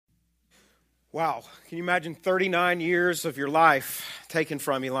Wow, can you imagine 39 years of your life taken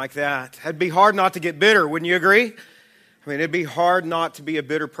from you like that? It'd be hard not to get bitter, wouldn't you agree? I mean, it'd be hard not to be a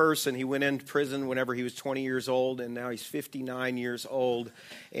bitter person. He went into prison whenever he was 20 years old, and now he's 59 years old.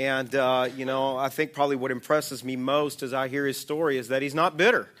 And, I think probably what impresses me most as I hear his story is that he's not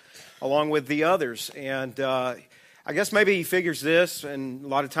bitter, along with the others. And I guess maybe he figures this, and a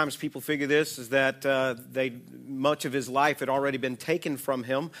lot of times people figure this, is that much of his life had already been taken from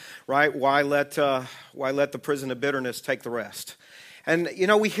him, right? Why let the prison of bitterness take the rest? And,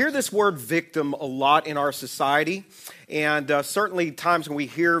 we hear this word victim a lot in our society, and certainly times when we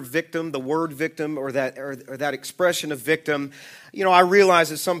hear victim, the word victim, or that expression of victim, I realize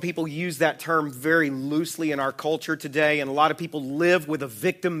that some people use that term very loosely in our culture today, and a lot of people live with a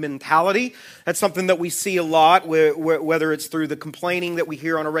victim mentality. That's something that we see a lot, whether it's through the complaining that we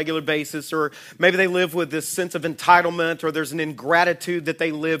hear on a regular basis, or maybe they live with this sense of entitlement, or there's an ingratitude that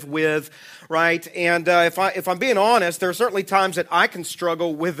they live with, right? And if I'm being honest, there are certainly times that I can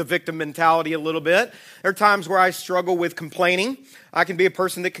struggle with the victim mentality a little bit. There are times where I struggle with complaining. I can be a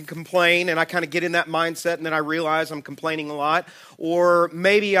person that can complain, and I kind of get in that mindset, and then I realize I'm complaining a lot. Or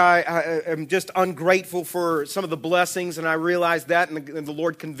maybe I am just ungrateful for some of the blessings, and I realize that, and the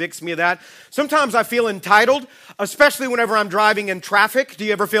Lord convicts me of that. Sometimes I feel entitled, especially whenever I'm driving in traffic. Do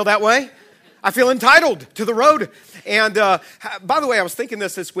you ever feel that way? I feel entitled to the road. And by the way, I was thinking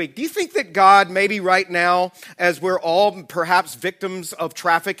this week. Do you think that God, maybe right now, as we're all perhaps victims of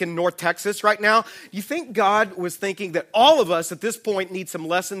traffic in North Texas right now, do you think God was thinking that all of us at this point need some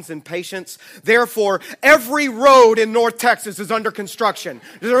lessons in patience? Therefore, every road in North Texas is under construction.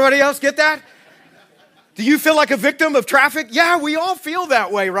 Does everybody else get that? Do you feel like a victim of traffic? Yeah, we all feel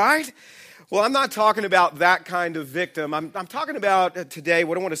that way, right? Well, I'm not talking about that kind of victim. I'm talking about today,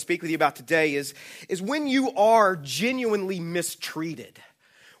 what I want to speak with you about today is when you are genuinely mistreated.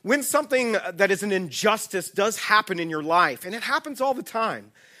 When something that is an injustice does happen in your life, and it happens all the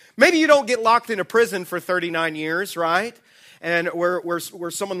time. Maybe you don't get locked in a prison for 39 years, right? And where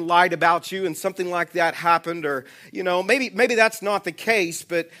someone lied about you and something like that happened, or, maybe that's not the case,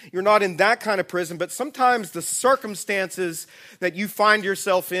 but you're not in that kind of prison. But sometimes the circumstances that you find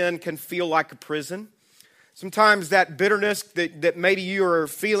yourself in can feel like a prison. Sometimes that bitterness that maybe you are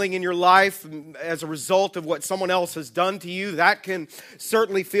feeling in your life as a result of what someone else has done to you, that can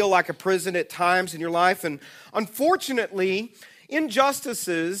certainly feel like a prison at times in your life. And unfortunately,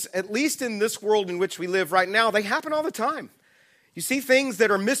 injustices, at least in this world in which we live right now, they happen all the time. You see things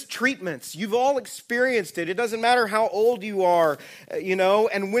that are mistreatments. You've all experienced it. It doesn't matter how old you are,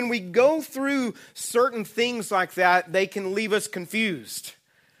 and when we go through certain things like that, they can leave us confused.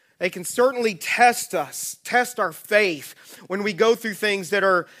 They can certainly test us, test our faith when we go through things that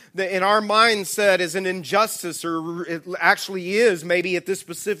are in our mindset as an injustice, or it actually is maybe at this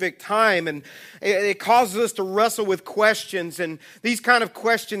specific time. And it causes us to wrestle with questions. And these kind of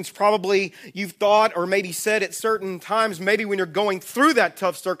questions probably you've thought or maybe said at certain times, maybe when you're going through that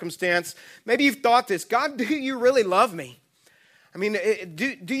tough circumstance, maybe you've thought this: God, do you really love me? I mean,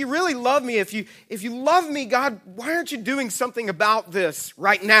 do you really love me? If you love me, God, why aren't you doing something about this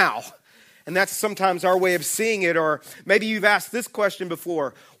right now? And that's sometimes our way of seeing it. Or maybe you've asked this question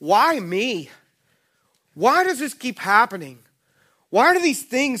before: why me? Why does this keep happening? Why do these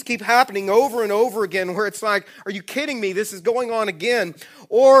things keep happening over and over again, where it's like, are you kidding me? This is going on again.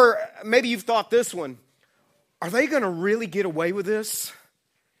 Or maybe you've thought this one: are they going to really get away with this?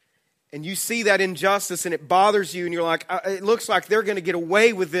 And you see that injustice and it bothers you, and you're like, it looks like they're going to get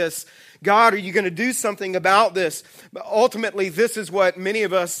away with this. God, are you going to do something about this? But ultimately, this is what many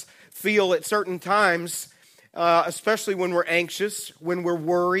of us feel at certain times, especially when we're anxious, when we're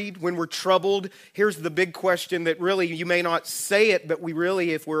worried, when we're troubled. Here's the big question that really, you may not say it, but we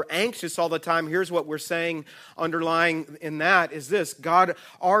really, if we're anxious all the time, here's what we're saying underlying in that is this: God,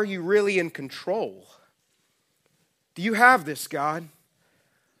 are you really in control? Do you have this, God?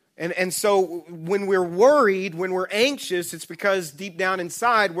 And so when we're worried, when we're anxious, it's because deep down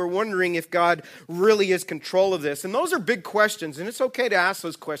inside we're wondering if God really is control of this. And those are big questions, and it's okay to ask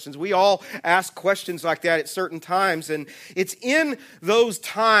those questions. We all ask questions like that at certain times, and it's in those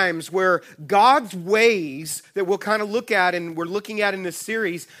times where God's ways that we'll kind of look at, and we're looking at in this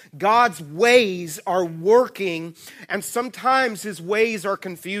series, God's ways are working, and sometimes His ways are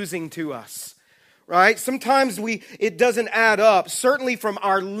confusing to us. right? Sometimes it doesn't add up, certainly from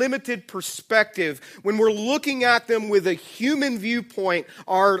our limited perspective. When we're looking at them with a human viewpoint,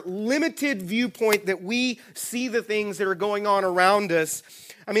 our limited viewpoint that we see the things that are going on around us.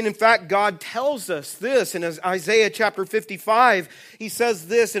 I mean, in fact, God tells us this in Isaiah chapter 55. He says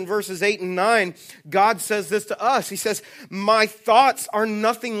this in verses 8 and 9. God says this to us. He says, "My thoughts are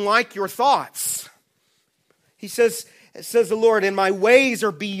nothing like your thoughts." He says the Lord, "and my ways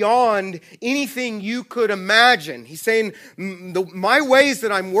are beyond anything you could imagine." He's saying, my ways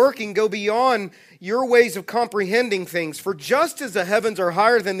that I'm working go beyond your ways of comprehending things. "For just as the heavens are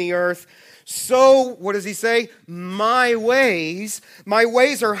higher than the earth, so," what does he say? My ways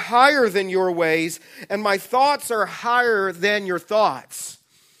are higher than your ways, and my thoughts are higher than your thoughts."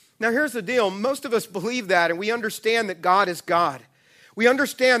 Now here's the deal. Most of us believe that, and we understand that God is God. We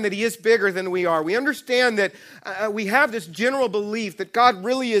understand that He is bigger than we are. We understand that we have this general belief that God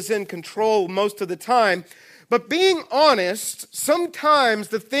really is in control most of the time. But being honest, sometimes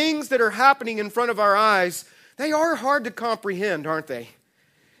the things that are happening in front of our eyes, they are hard to comprehend, aren't they?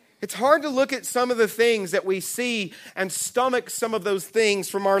 It's hard to look at some of the things that we see and stomach some of those things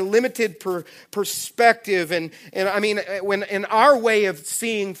from our limited perspective. And I mean, when in our way of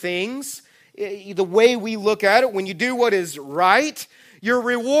seeing things, the way we look at it, when you do what is right, you're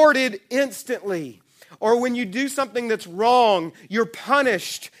rewarded instantly. Or when you do something that's wrong, you're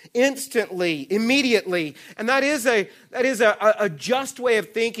punished instantly, immediately. And that is a just way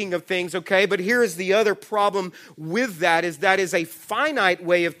of thinking of things, okay? But here is the other problem with that is a finite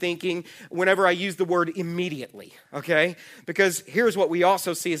way of thinking whenever I use the word immediately, okay? Because here's what we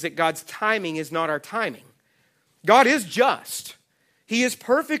also see is that God's timing is not our timing. God is just. He is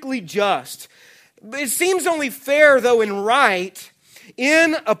perfectly just. It seems only fair, though, and right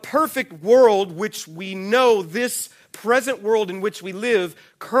in a perfect world, which we know this present world in which we live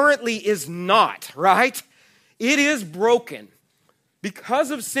currently is not, right? It is broken.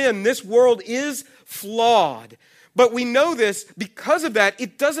 Because of sin, this world is flawed. But we know this, because of that,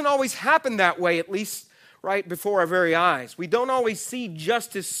 it doesn't always happen that way, at least right before our very eyes. We don't always see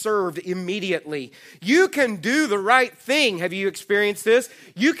justice served immediately. You can do the right thing. Have you experienced this?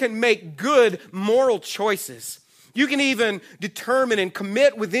 You can make good moral choices. You can even determine and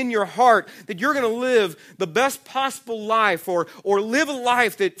commit within your heart that you're going to live the best possible life or live a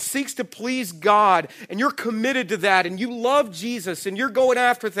life that seeks to please God, and you're committed to that, and you love Jesus, and you're going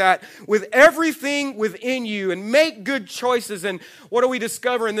after that with everything within you, and make good choices. And what do we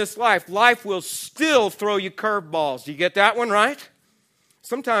discover in this life? Life will still throw you curveballs. Do you get that one right?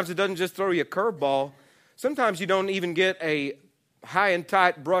 Sometimes it doesn't just throw you a curveball. Sometimes you don't even get a high and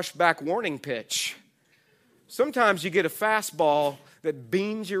tight brush back warning pitch. Sometimes you get a fastball that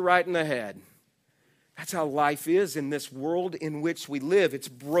beans you right in the head. That's how life is in this world in which we live. It's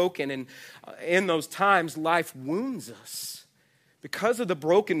broken, and in those times, life wounds us. Because of the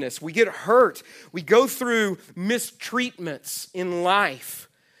brokenness, we get hurt. We go through mistreatments in life.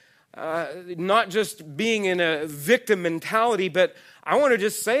 Not just being in a victim mentality, but I want to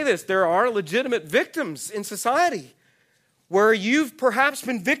just say this. There are legitimate victims in society, where you've perhaps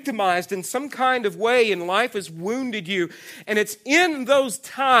been victimized in some kind of way and life has wounded you. And it's in those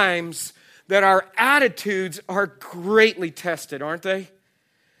times that our attitudes are greatly tested, aren't they?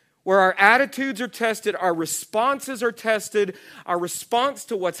 Where our attitudes are tested, our responses are tested, our response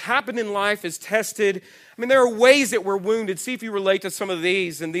to what's happened in life is tested. I mean, there are ways that we're wounded. See if you relate to some of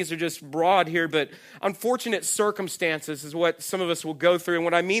these, and these are just broad here, but unfortunate circumstances is what some of us will go through. And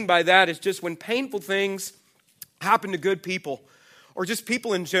what I mean by that is just when painful things happen to good people, or just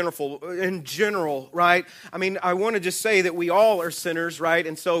people in general, right? I mean, I want to just say that we all are sinners, right?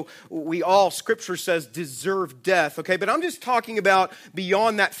 And so we all, Scripture says, deserve death, okay? But I'm just talking about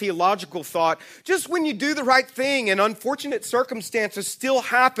beyond that theological thought. Just when you do the right thing and unfortunate circumstances still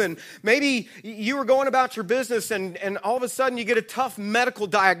happen. Maybe you were going about your business and all of a sudden you get a tough medical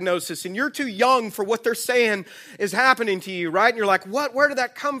diagnosis and you're too young for what they're saying is happening to you, right? And you're like, what? Where did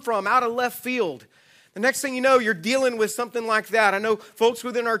that come from? Out of left field. The next thing you know, you're dealing with something like that. I know folks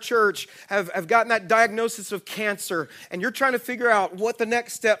within our church have gotten that diagnosis of cancer, and you're trying to figure out what the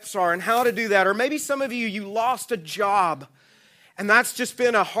next steps are and how to do that. Or maybe some of you lost a job, and that's just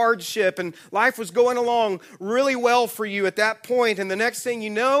been a hardship, and life was going along really well for you at that point, and the next thing you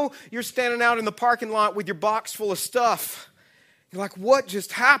know, you're standing out in the parking lot with your box full of stuff. You're like, what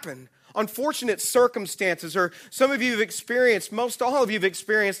just happened? Unfortunate circumstances, or some of you have experienced, most all of you have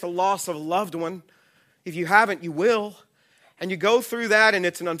experienced the loss of a loved one. If you haven't, you will. And you go through that, and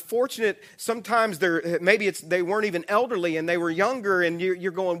it's an unfortunate, sometimes they weren't even elderly and they were younger, and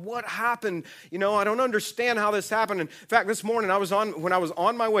you're going, what happened? I don't understand how this happened. In fact, this morning when I was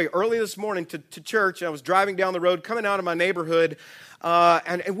on my way early this morning to church, and I was driving down the road, coming out of my neighborhood,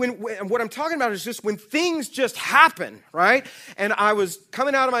 and what I'm talking about is just when things just happen, right? And I was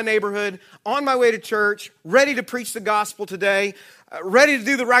coming out of my neighborhood, on my way to church, ready to preach the gospel today, ready to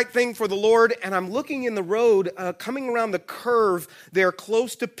do the right thing for the Lord, and I'm looking in the road, coming around the curve there,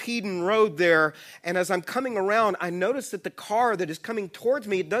 close to Peden Road there, and as I'm coming around, I notice that the car that is coming towards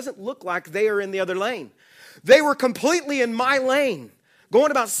me, it doesn't look like they are in the other lane. They were completely in my lane,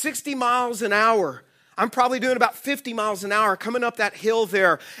 going about 60 miles an hour. I'm probably doing about 50 miles an hour coming up that hill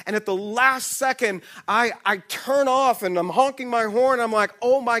there. And at the last second, I turn off and I'm honking my horn. I'm like,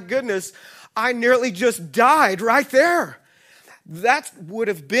 oh my goodness, I nearly just died right there. That would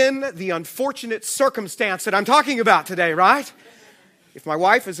have been the unfortunate circumstance that I'm talking about today, right? If my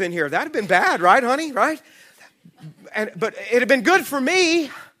wife was in here, that'd have been bad, right, honey? Right? But it'd have been good for me.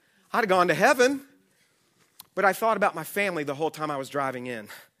 I'd have gone to heaven. But I thought about my family the whole time I was driving in.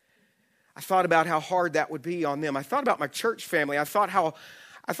 I thought about how hard that would be on them. I thought about my church family. I thought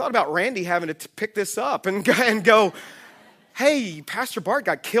about Randy having to pick this up and go, hey, Pastor Bart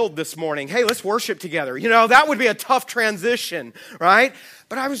got killed this morning. Hey, let's worship together. That would be a tough transition, right?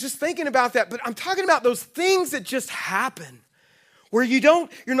 But I was just thinking about that. But I'm talking about those things that just happen, where you're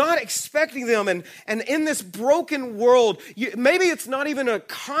not expecting them. And in this broken world, maybe it's not even a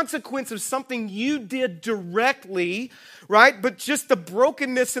consequence of something you did directly, right? But just the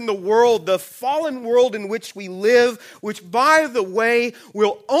brokenness in the world, the fallen world in which we live, which, by the way,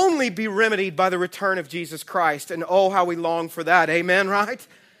 will only be remedied by the return of Jesus Christ. And oh, how we long for that. Amen, right?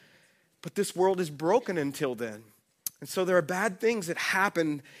 But this world is broken until then. And so there are bad things that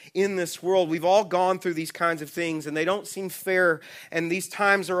happen in this world. We've all gone through these kinds of things, and they don't seem fair. And these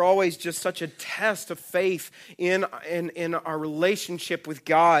times are always just such a test of faith in our relationship with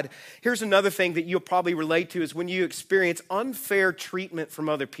God. Here's another thing that you'll probably relate to is when you experience unfair treatment from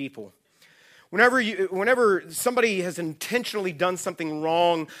other people. Whenever somebody has intentionally done something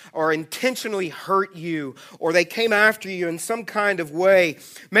wrong or intentionally hurt you or they came after you in some kind of way,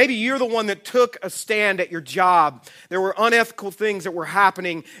 maybe you're the one that took a stand at your job. There were unethical things that were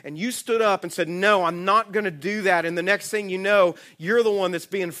happening and you stood up and said, no, I'm not going to do that. And the next thing you know, you're the one that's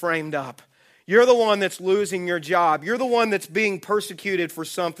being framed up. You're the one that's losing your job. You're the one that's being persecuted for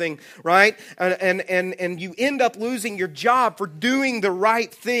something, right? And you end up losing your job for doing the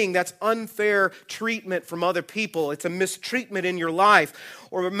right thing. That's unfair treatment from other people. It's a mistreatment in your life.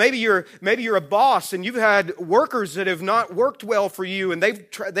 Or maybe you're a boss and you've had workers that have not worked well for you and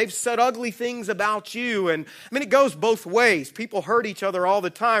they've said ugly things about you. And I mean, it goes both ways. People hurt each other all the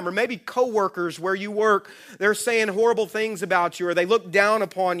time. Or maybe coworkers where you work, they're saying horrible things about you or they look down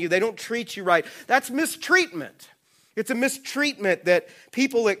upon you. They don't treat you right. That's mistreatment. It's a mistreatment that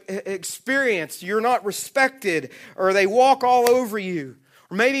people experience. You're not respected or they walk all over you.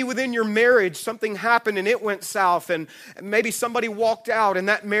 Or maybe within your marriage, something happened and it went south and maybe somebody walked out in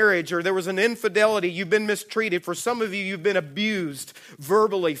that marriage or there was an infidelity. You've been mistreated. For some of you, you've been abused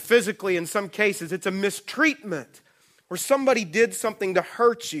verbally, physically in some cases. It's a mistreatment or somebody did something to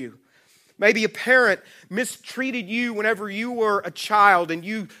hurt you. Maybe a parent mistreated you whenever you were a child and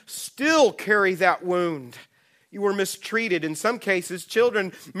you still carry that wound. You were mistreated. In some cases,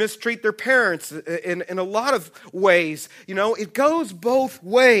 children mistreat their parents in a lot of ways. It goes both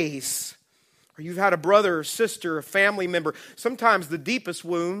ways. Or you've had a brother or sister, a family member. Sometimes the deepest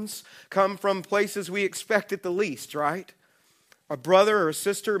wounds come from places we expect it the least, right? A brother or a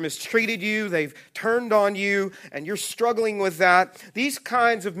sister mistreated you, they've turned on you, and you're struggling with that. These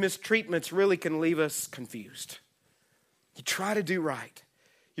kinds of mistreatments really can leave us confused. You try to do right.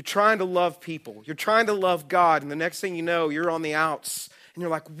 You're trying to love people. You're trying to love God. And the next thing you know, you're on the outs. And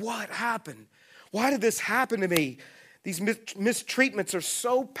you're like, what happened? Why did this happen to me? These mistreatments are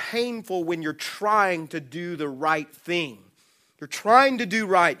so painful when you're trying to do the right thing. You're trying to do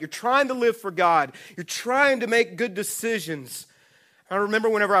right. You're trying to live for God. You're trying to make good decisions. I remember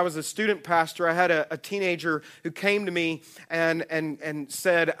whenever I was a student pastor, I had a teenager who came to me and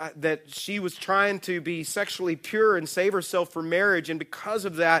said that she was trying to be sexually pure and save herself for marriage. And because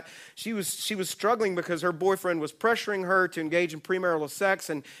of that, she was struggling because her boyfriend was pressuring her to engage in premarital sex.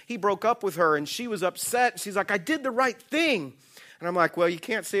 And he broke up with her and she was upset. She's like, I did the right thing. And I'm like, well, you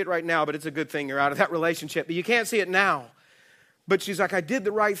can't see it right now, but it's a good thing you're out of that relationship. But you can't see it now. But she's like, I did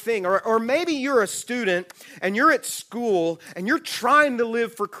the right thing. Or maybe you're a student and you're at school and you're trying to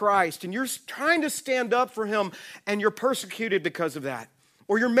live for Christ and you're trying to stand up for Him and you're persecuted because of that.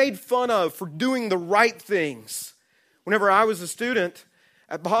 Or you're made fun of for doing the right things. whenever I was a student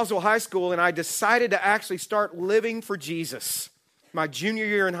at Boswell High School and I decided to actually start living for Jesus. My junior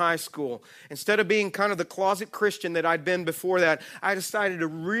year in high school, instead of being kind of the closet Christian that I'd been before that, I decided to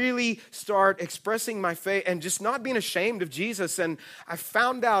really start expressing my faith and just not being ashamed of Jesus. And I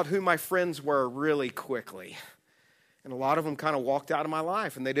found out who my friends were really quickly. And a lot of them kind of walked out of my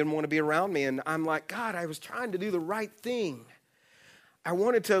life and they didn't want to be around me. And I'm like, God, I was trying to do the right thing. I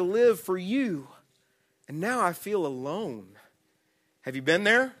wanted to live for you. And now I feel alone. Have you been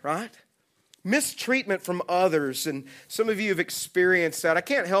there, right? Mistreatment from others, and some of you have experienced that. I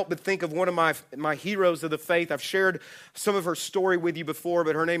can't help but think of one of my heroes of the faith. I've shared some of her story with you before,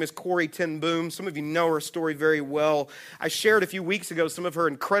 but her name is Corrie ten Boom. Some of you know her story very well. I shared a few weeks ago some of her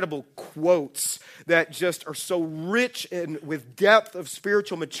incredible quotes that just are so rich and with depth of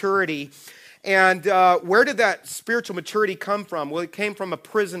spiritual maturity. And where did that spiritual maturity come from? Well, it came from a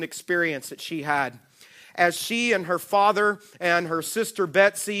prison experience that she had. As she and her father and her sister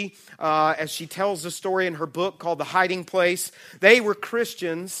Betsy, as she tells the story in her book called The Hiding Place, they were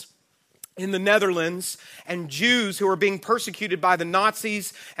Christians in the Netherlands and Jews who were being persecuted by the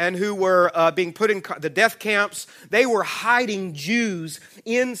Nazis and who were being put in the death camps. They were hiding Jews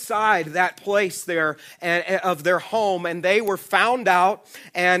inside that place there of their home, and they were found out,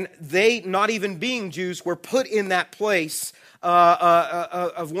 and they, not even being Jews, were put in that place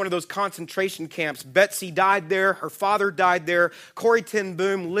of one of those concentration camps. Betsy died there. Her father died there. Corrie ten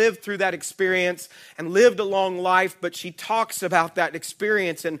Boom lived through that experience and lived a long life, but she talks about that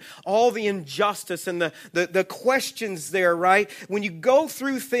experience and all the injustice and the questions there, right? When you go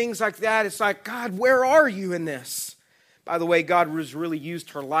through things like that, it's like, God, where are you in this? By the way, God has really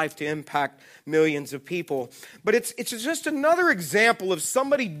used her life to impact millions of people. But it's just another example of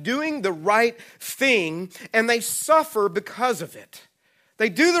somebody doing the right thing and they suffer because of it. They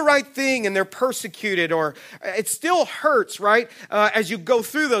do the right thing and they're persecuted, or it still hurts, right? As you go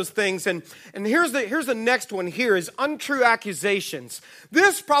through those things. And here's the next one here is untrue accusations.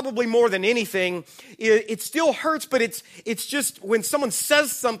 This probably more than anything, it still hurts, but it's just when someone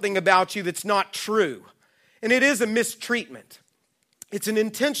says something about you that's not true. And it is a mistreatment. It's an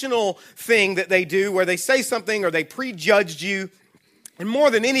intentional thing that they do where they say something or they prejudged you. And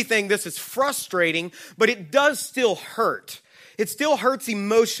more than anything, this is frustrating, but it does still hurt. It still hurts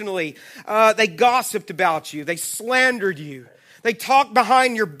emotionally. They gossiped about you. They slandered you. They talked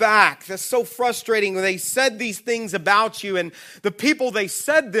behind your back. That's so frustrating when they said these things about you, and the people they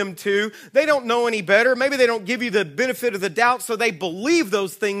said them to, they don't know any better. Maybe they don't give you the benefit of the doubt, so they believe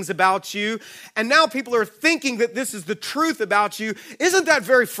those things about you. And now people are thinking that this is the truth about you. Isn't that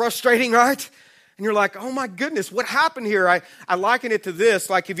very frustrating, right? And you're like, oh my goodness, what happened here? I liken it to this.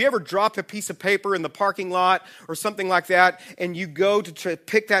 Like, if you ever dropped a piece of paper in the parking lot or something like that, and you go to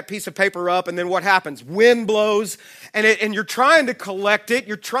pick that piece of paper up, and then what happens? Wind blows, and you're trying to collect it,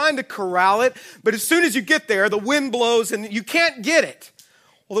 you're trying to corral it, but as soon as you get there, the wind blows and you can't get it.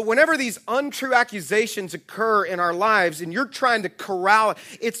 Well, whenever these untrue accusations occur in our lives and you're trying to corral it,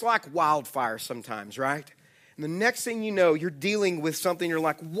 it's like wildfire sometimes, right? And the next thing you know, you're dealing with something, you're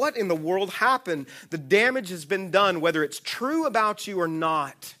like, what in the world happened? The damage has been done, whether it's true about you or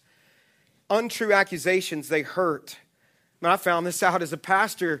not. Untrue accusations, they hurt. And I found this out as a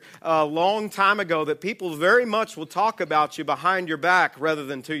pastor a long time ago, that people very much will talk about you behind your back rather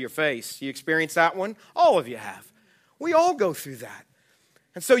than to your face. You experienced that one? All of you have. We all go through that.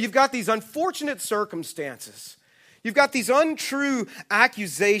 And so you've got these unfortunate circumstances. You've got these untrue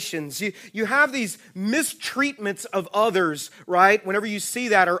accusations. You have these mistreatments of others, right? Whenever you see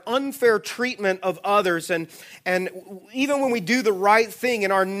that, or unfair treatment of others. And even when we do the right thing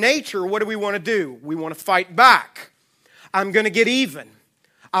in our nature, what do we want to do? We want to fight back. I'm going to get even.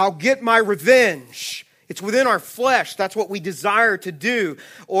 I'll get my revenge. It's within our flesh. That's what we desire to do.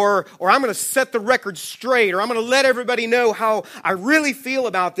 Or I'm going to set the record straight. Or I'm going to let everybody know how I really feel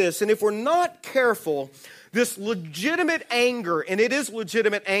about this. And if we're not careful, this legitimate anger, and it is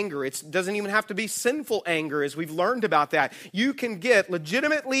legitimate anger. It doesn't even have to be sinful anger, as we've learned about that. You can get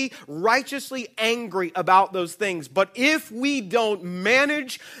legitimately, righteously angry about those things. But if we don't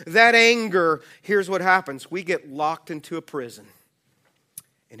manage that anger, here's what happens. We get locked into a prison.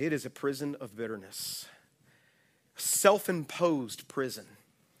 And it is a prison of bitterness. A self-imposed prison.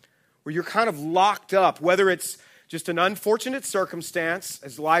 Where you're kind of locked up, whether it's just an unfortunate circumstance,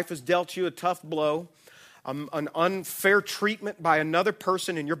 as life has dealt you a tough blow, an unfair treatment by another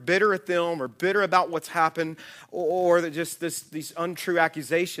person and you're bitter at them or bitter about what's happened, or just these untrue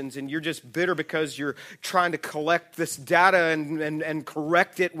accusations and you're just bitter because you're trying to collect this data and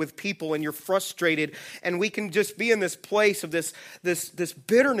correct it with people and you're frustrated, and we can just be in this place of this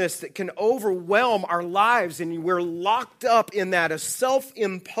bitterness that can overwhelm our lives, and we're locked up in that, a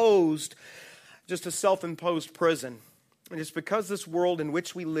self-imposed prison. And it's because this world in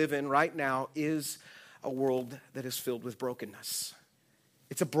which we live in right now is a world that is filled with brokenness.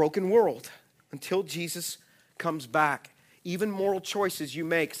 It's a broken world until Jesus comes back. Even moral choices you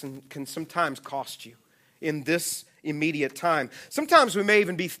make can sometimes cost you in this immediate time. Sometimes we may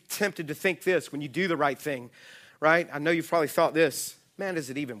even be tempted to think this when you do the right thing, right? I know you've probably thought this, man, is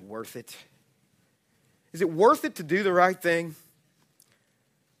it even worth it? Is it worth it to do the right thing?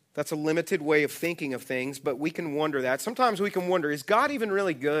 That's a limited way of thinking of things, but we can wonder that. Sometimes we can wonder, is God even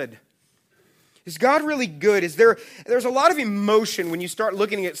really good? Is God really good? There's a lot of emotion when you start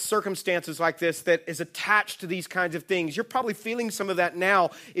looking at circumstances like this that is attached to these kinds of things. You're probably feeling some of that now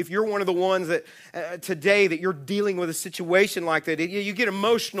if you're one of the ones that today that you're dealing with a situation like that. You get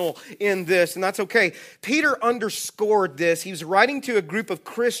emotional in this, and that's okay. Peter underscored this. He was writing to a group of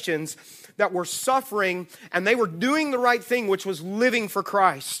Christians that were suffering, and they were doing the right thing, which was living for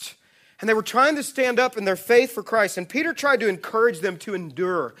Christ. And they were trying to stand up in their faith for Christ. And Peter tried to encourage them to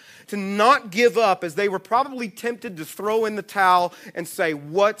endure, to not give up, as they were probably tempted to throw in the towel and say,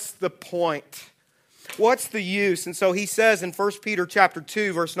 what's the point? What's the use? And so he says in 1 Peter chapter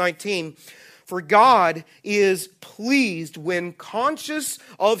 2, verse 19, for God is pleased when, conscious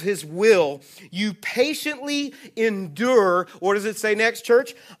of his will, you patiently endure, what does it say next,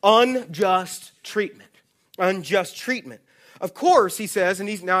 church? Unjust treatment. Unjust treatment. Of course, he says,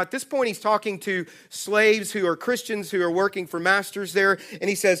 and now at this point he's talking to slaves who are Christians who are working for masters there, and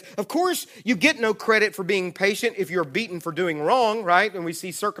he says, of course, you get no credit for being patient if you're beaten for doing wrong, right? And we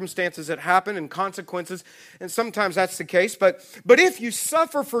see circumstances that happen and consequences, and sometimes that's the case. But if you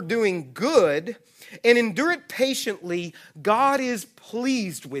suffer for doing good and endure it patiently, God is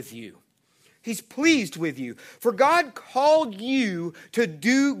pleased with you. He's pleased with you. For God called you to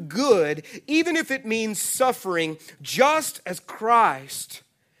do good, even if it means suffering, just as Christ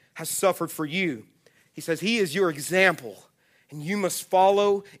has suffered for you. He says he is your example, and you must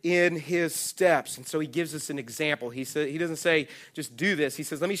follow in his steps. And so he gives us an example. He doesn't say, just do this. He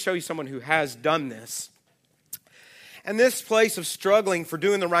says, let me show you someone who has done this. And this place of struggling for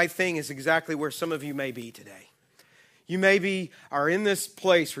doing the right thing is exactly where some of you may be today. You maybe are in this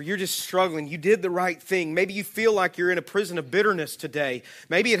place where you're just struggling. You did the right thing. Maybe you feel like you're in a prison of bitterness today.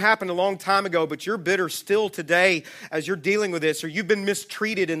 Maybe it happened a long time ago, but you're bitter still today as you're dealing with this, or you've been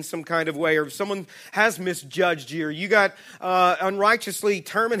mistreated in some kind of way, or someone has misjudged you, or you got unrighteously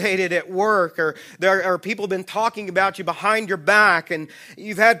terminated at work, or there are people have been talking about you behind your back, and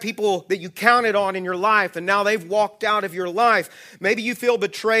you've had people that you counted on in your life, and now they've walked out of your life. Maybe you feel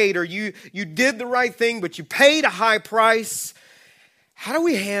betrayed, or you did the right thing, but you paid a high price. How do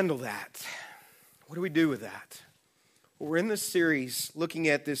we handle that? What do we do with that? Well, we're in this series looking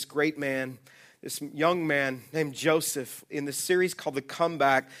at this great man, this young man named Joseph, in this series called The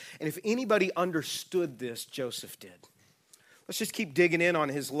Comeback. And if anybody understood this, Joseph did. Let's just keep digging in on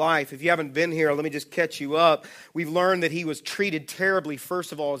his life. If you haven't been here, let me just catch you up. We've learned that he was treated terribly,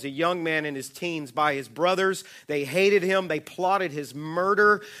 first of all, as a young man in his teens by his brothers. They hated him. They plotted his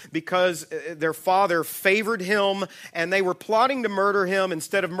murder because their father favored him, and they were plotting to murder him.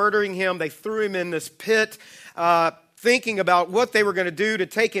 Instead of murdering him, they threw him in this pit, thinking about what they were going to do to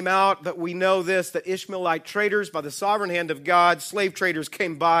take him out. But we know this, that Ishmaelite traders, by the sovereign hand of God, slave traders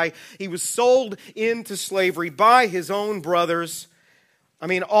came by. He was sold into slavery by his own brothers. I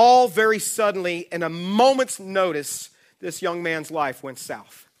mean, all very suddenly, in a moment's notice, this young man's life went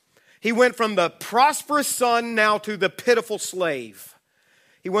south. He went from the prosperous son now to the pitiful slave.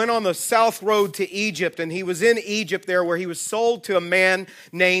 He went on the south road to Egypt, and he was in Egypt there where he was sold to a man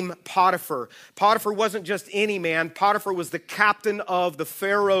named Potiphar. Potiphar wasn't just any man. Potiphar was the captain of the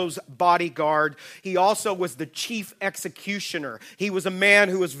Pharaoh's bodyguard. He also was the chief executioner. He was a man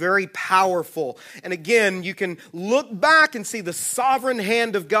who was very powerful. And again, you can look back and see the sovereign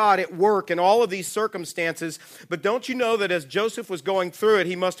hand of God at work in all of these circumstances. But don't you know that as Joseph was going through it,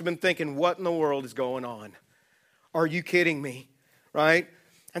 he must have been thinking, what in the world is going on? Are you kidding me? Right?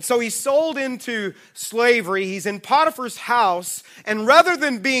 And so he's sold into slavery. He's in Potiphar's house. And rather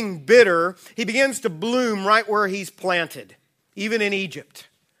than being bitter, he begins to bloom right where he's planted, even in Egypt,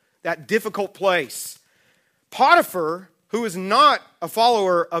 that difficult place. Potiphar, who is not a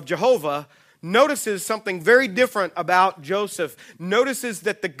follower of Jehovah, notices something very different about Joseph. Notices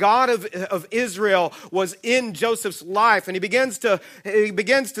that the God of Israel was in Joseph's life, and he begins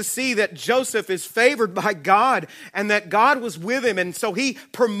to see that Joseph is favored by God and that God was with him, and so he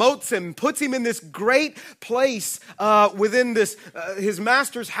promotes him, puts him in this great place within this his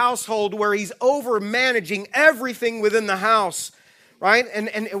master's household where he's over managing everything within the house. Right?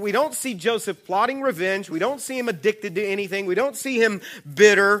 And we don't see Joseph plotting revenge. We don't see him addicted to anything. We don't see him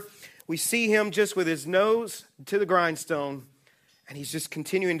bitter. We see him just with his nose to the grindstone, and he's just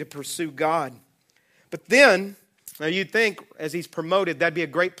continuing to pursue God. But then, now you'd think as he's promoted, that'd be a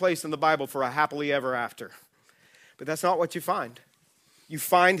great place in the Bible for a happily ever after. But that's not what you find. You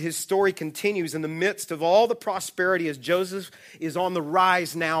find his story continues in the midst of all the prosperity as Joseph is on the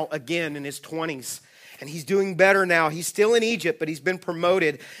rise now again in his 20s. And he's doing better now. He's still in Egypt, but he's been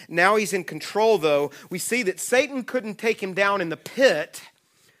promoted. Now he's in control, though. We see that Satan couldn't take him down in the pit.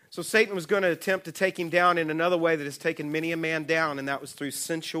 So Satan was going to attempt to take him down in another way that has taken many a man down, and that was through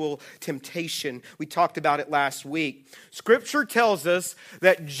sensual temptation. We talked about it last week. Scripture tells us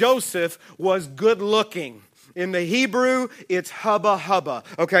that Joseph was good looking. In the Hebrew, it's hubba hubba.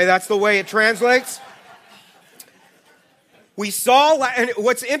 Okay, that's the way it translates. We saw, and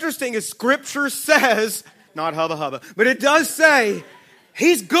what's interesting is Scripture says, not hubba hubba, but it does say,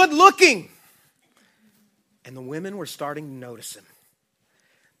 he's good looking. And the women were starting to notice him.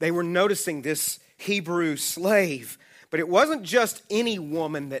 They were noticing this Hebrew slave. But it wasn't just any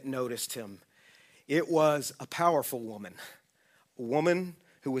woman that noticed him. It was a powerful woman. A woman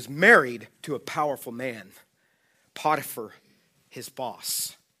who was married to a powerful man. Potiphar, his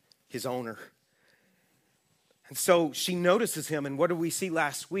boss, his owner. And so she notices him, and what did we see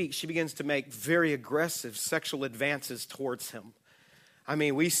last week? She begins to make very aggressive sexual advances towards him. I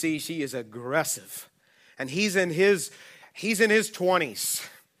mean, we see she is aggressive. And he's in his 20s.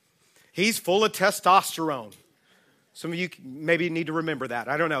 He's full of testosterone. Some of you maybe need to remember that.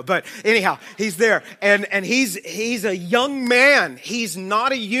 I don't know. But anyhow, he's there. And he's a young man. He's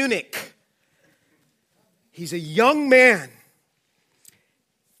not a eunuch. He's a young man.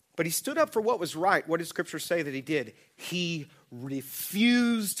 But he stood up for what was right. What did Scripture say that he did? He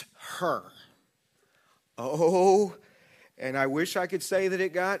refused her. Oh, and I wish I could say that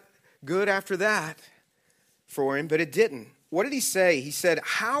it got good after that for him, but it didn't. What did he say? He said,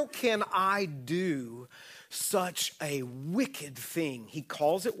 how can I do such a wicked thing? He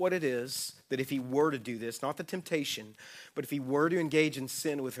calls it what it is, that if he were to do this, not the temptation, but if he were to engage in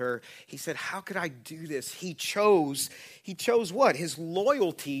sin with her, he said, how could I do this? He chose what? His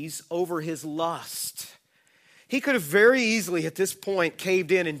loyalties over his lust. He could have very easily at this point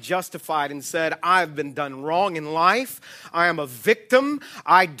caved in and justified and said, I've been done wrong in life. I am a victim.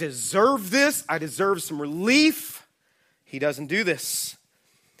 I deserve this. I deserve some relief. He doesn't do this.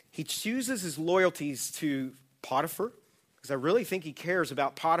 He chooses his loyalties to Potiphar, because I really think he cares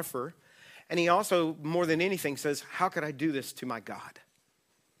about Potiphar. And he also, more than anything, says, how could I do this to my God?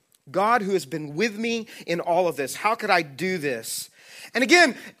 God who has been with me in all of this. How could I do this? And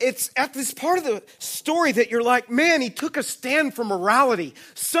again, it's at this part of the story that you're like, man, he took a stand for morality.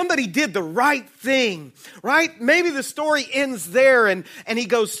 Somebody did the right thing, right? Maybe the story ends there and he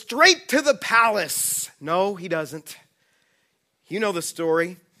goes straight to the palace. No, he doesn't. You know the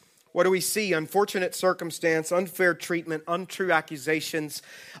story. What do we see? Unfortunate circumstance, unfair treatment, untrue accusations,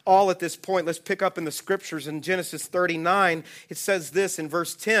 all at this point. Let's pick up in the Scriptures. In Genesis 39, it says this in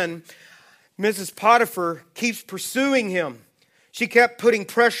verse 10, Mrs. Potiphar keeps pursuing him. She kept putting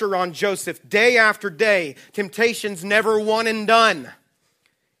pressure on Joseph day after day. Temptation's never one and done.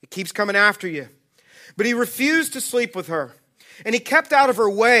 It keeps coming after you. But he refused to sleep with her. And he kept out of her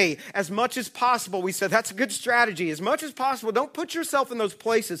way as much as possible. We said that's a good strategy. As much as possible, don't put yourself in those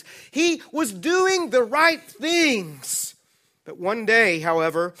places. He was doing the right things. But one day,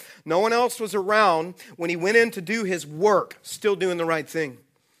 however, no one else was around when he went in to do his work, still doing the right thing.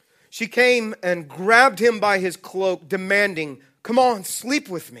 She came and grabbed him by his cloak, demanding, come on, sleep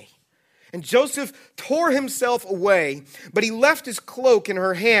with me. And Joseph tore himself away, but he left his cloak in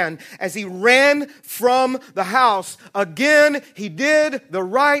her hand as he ran from the house. Again, he did the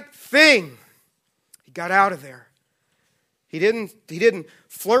right thing. He got out of there. He didn't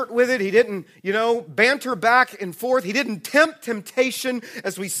flirt with it. He didn't, banter back and forth. He didn't tempt temptation,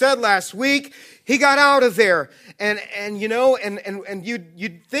 as we said last week. He got out of there. And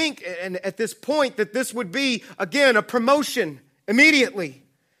you'd think and at this point that this would be, again, a promotion immediately.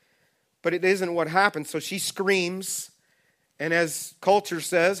 But it isn't what happened. So she screams. And as culture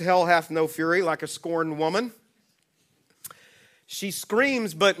says, hell hath no fury like a scorned woman. She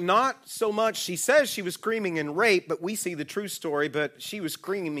screams, but not so much. She says she was screaming in rape, but we see the true story. But she was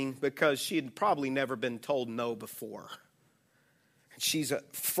screaming because she had probably never been told no before. She's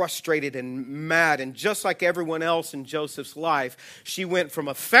frustrated and mad. And just like everyone else in Joseph's life, she went from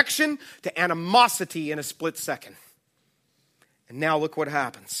affection to animosity in a split second. And now look what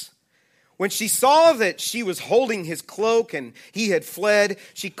happens. When she saw that she was holding his cloak and he had fled,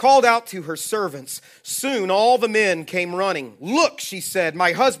 she called out to her servants. Soon all the men came running. Look, she said,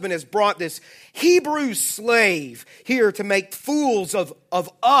 my husband has brought this Hebrew slave here to make fools of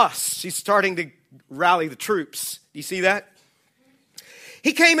us. She's starting to rally the troops. Do you see that?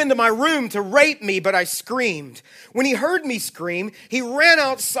 He came into my room to rape me, but I screamed. When he heard me scream, he ran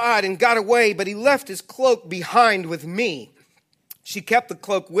outside and got away, but he left his cloak behind with me. She kept the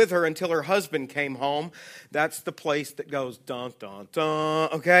cloak with her until her husband came home. That's the place that goes dun, dun, dun,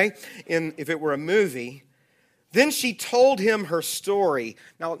 okay? If it were a movie. Then she told him her story.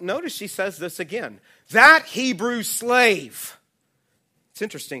 Now, notice she says this again. That Hebrew slave. It's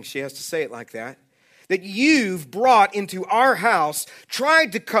interesting she has to say it like that. That you've brought into our house,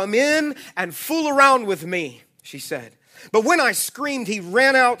 tried to come in and fool around with me, she said. But when I screamed, he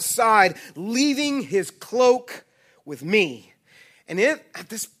ran outside, leaving his cloak with me. And at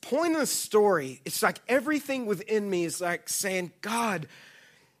this point in the story, it's like everything within me is like saying, God,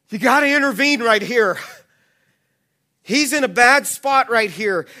 you got to intervene right here. He's in a bad spot right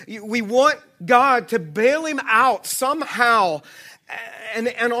here. We want God to bail him out somehow.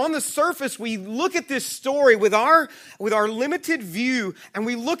 And on the surface, we look at this story with our limited view, and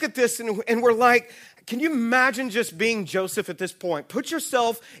we look at this and we're like, can you imagine just being Joseph at this point? Put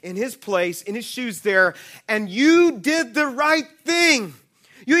yourself in his place, in his shoes there, and you did the right thing.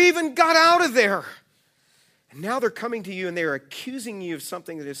 You even got out of there. And now they're coming to you and they're accusing you of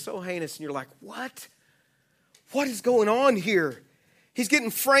something that is so heinous, and you're like, what? What is going on here? He's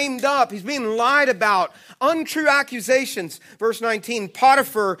getting framed up. He's being lied about. Untrue accusations. Verse 19,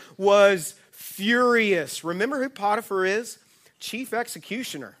 Potiphar was furious. Remember who Potiphar is? Chief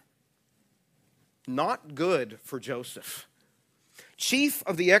executioner. Not good for Joseph. Chief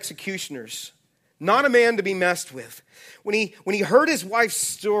of the executioners. Not a man to be messed with. When he heard his wife's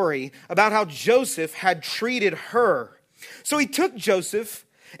story about how Joseph had treated her. So he took Joseph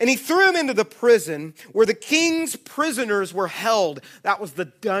and he threw him into the prison where the king's prisoners were held. That was the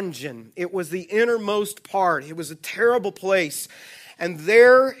dungeon. It was the innermost part. It was a terrible place. And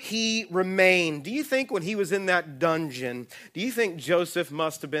there he remained. Do you think when he was in that dungeon, do you think Joseph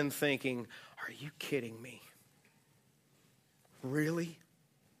must have been thinking, are you kidding me? Really?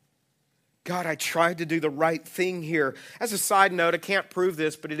 God, I tried to do the right thing here. As a side note, I can't prove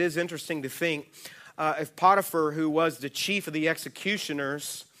this, but it is interesting to think. If Potiphar, who was the chief of the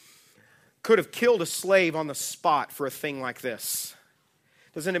executioners, could have killed a slave on the spot for a thing like this,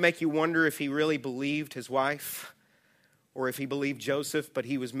 doesn't it make you wonder if he really believed his wife? Or if he believed Joseph, but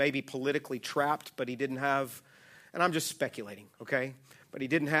he was maybe politically trapped, but he didn't have, and I'm just speculating, okay? But he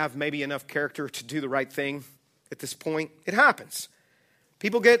didn't have maybe enough character to do the right thing at this point. It happens.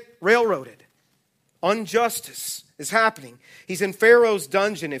 People get railroaded. Injustice is happening. He's in Pharaoh's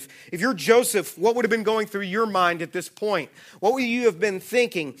dungeon. If you're Joseph, what would have been going through your mind at this point? What would you have been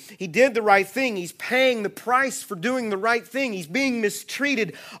thinking? He did the right thing. He's paying the price for doing the right thing. He's being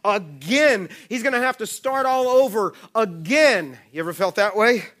mistreated again. He's going to have to start all over again. You ever felt that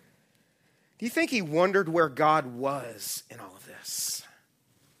way? Do you think he wondered where God was in all of this?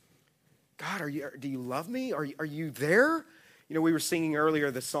 God, do you love me? Are you there? You know, we were singing earlier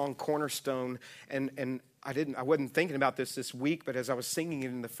the song Cornerstone, and I wasn't thinking about this week, but as I was singing it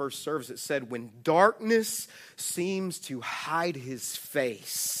in the first service, it said, when darkness seems to hide his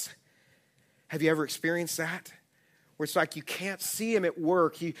face. Have you ever experienced that? Where it's like you can't see him at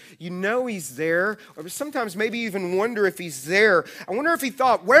work. You know he's there, or sometimes maybe even wonder if he's there. I wonder if he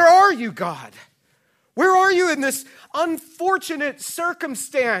thought, where are you, God? Where are you in this unfortunate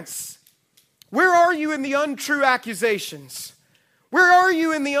circumstance? Where are you in the untrue accusations? Where are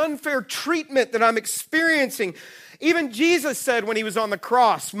you in the unfair treatment that I'm experiencing? Even Jesus said when he was on the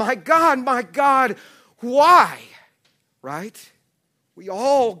cross, my God, why? Right? We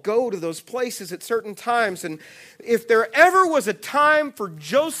all go to those places at certain times. And if there ever was a time for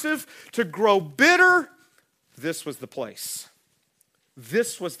Joseph to grow bitter, this was the place.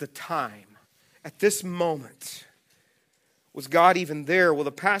 This was the time. At this moment. Was God even there? Well,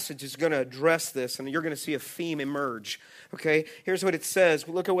 the passage is going to address this, and you're going to see a theme emerge. Okay, here's what it says.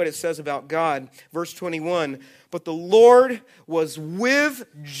 Look at what it says about God. Verse 21, but the Lord was with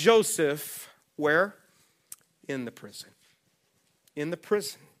Joseph, where? In the prison. In the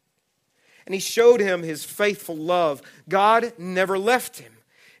prison. And he showed him his faithful love. God never left him.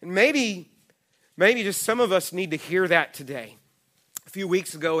 And maybe just some of us need to hear that today. A few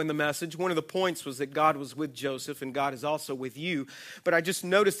weeks ago in the message, one of the points was that God was with Joseph and God is also with you. But I just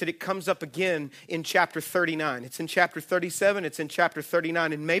noticed that it comes up again in chapter 39. It's in chapter 37, it's in chapter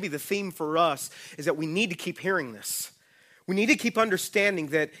 39. And maybe the theme for us is that we need to keep hearing this. We need to keep understanding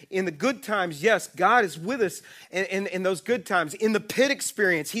that in the good times, yes, God is with us in those good times. In the pit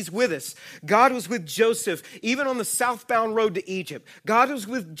experience, he's with us. God was with Joseph even on the southbound road to Egypt. God was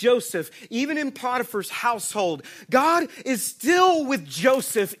with Joseph even in Potiphar's household. God is still with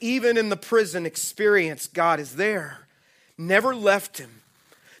Joseph even in the prison experience. God is there. Never left him.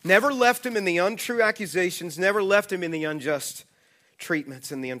 Never left him in the untrue accusations. Never left him in the unjust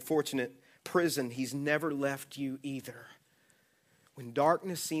treatments and the unfortunate prison. He's never left you either. When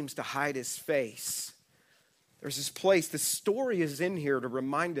darkness seems to hide his face, there's this place, this story is in here to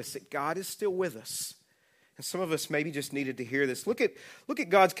remind us that God is still with us. And some of us maybe just needed to hear this. Look at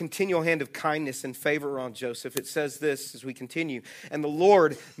God's continual hand of kindness and favor on Joseph. It says this as we continue. And the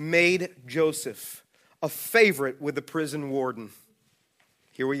Lord made Joseph a favorite with the prison warden.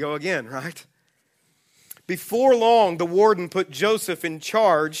 Here we go again, right? Before long, the warden put Joseph in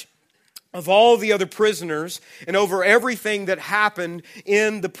charge of all the other prisoners and over everything that happened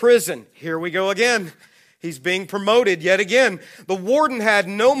in the prison. Here we go again. He's being promoted yet again. The warden had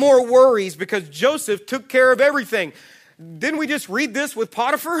no more worries because Joseph took care of everything. Didn't we just read this with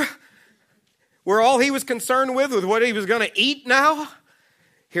Potiphar? Where all he was concerned with what he was going to eat now?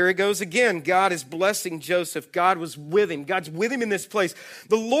 Here it goes again. God is blessing Joseph. God was with him. God's with him in this place.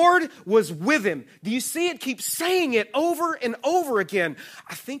 The Lord was with him. Do you see it? Keep saying it over and over again.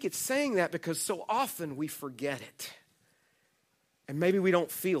 I think it's saying that because so often we forget it. And maybe we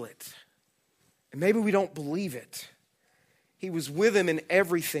don't feel it. And maybe we don't believe it. He was with him in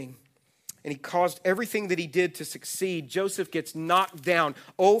everything. And he caused everything that he did to succeed. Joseph gets knocked down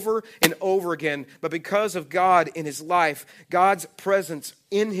over and over again. But because of God in his life, God's presence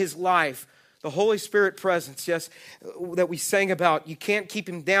in his life, the Holy Spirit presence, yes, that we sang about, you can't keep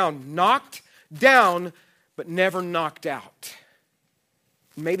him down. Knocked down, but never knocked out.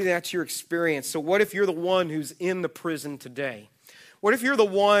 Maybe that's your experience. So what if you're the one who's in the prison today? What if you're the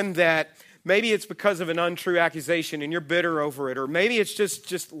one that maybe it's because of an untrue accusation and you're bitter over it, or maybe it's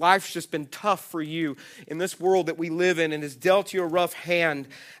just life's just been tough for you in this world that we live in and has dealt you a rough hand.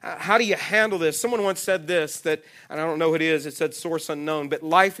 How do you handle this? Someone once said this, that, and I don't know who it is, it said source unknown, but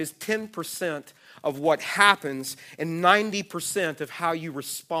life is 10% of what happens and 90% of how you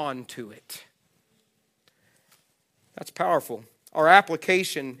respond to it. That's powerful. Our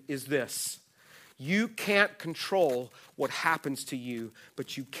application is this. You can't control what happens to you,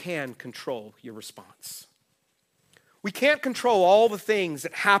 but you can control your response. We can't control all the things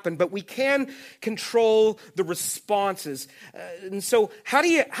that happen, but we can control the responses. And so how do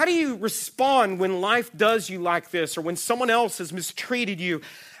you respond when life does you like this, or when someone else has mistreated you?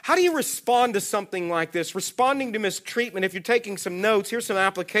 How do you respond to something like this? Responding to mistreatment, if you're taking some notes, here's some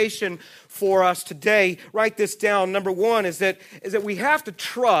application for us today. Write this down. Number one is that we have to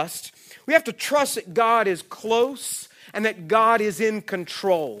trust. We have to trust that God is close and that God is in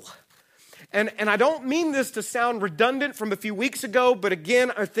control. And I don't mean this to sound redundant from a few weeks ago, but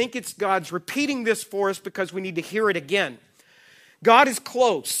again, I think it's God's repeating this for us because we need to hear it again. God is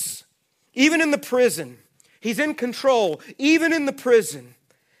close, even in the prison. He's in control, even in the prison.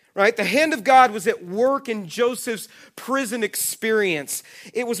 Right? The hand of God was at work in Joseph's prison experience.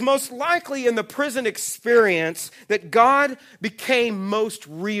 It was most likely in the prison experience that God became most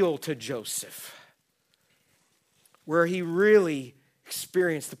real to Joseph, where he really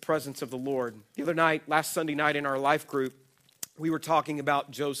experienced the presence of the Lord. The other night, last Sunday night in our life group, we were talking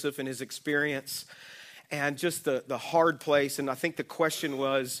about Joseph and his experience and just the hard place. And I think the question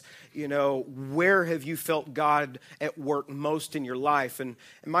was, where have you felt God at work most in your life? And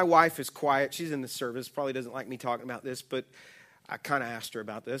my wife is quiet. She's in the service. Probably doesn't like me talking about this, but I kind of asked her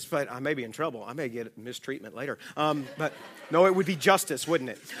about this. But I may be in trouble. I may get mistreatment later. But no, it would be justice,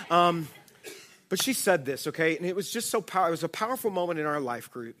 wouldn't it? But she said this, okay? And it was just so powerful. It was a powerful moment in our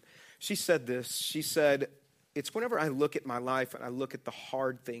life group. She said this. She said, it's whenever I look at my life and I look at the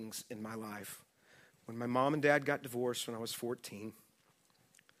hard things in my life. When my mom and dad got divorced when I was 14,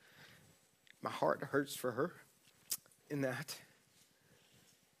 my heart hurts for her in that.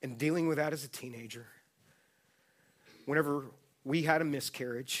 And dealing with that as a teenager. Whenever we had a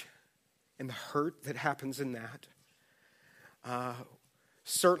miscarriage and the hurt that happens in that.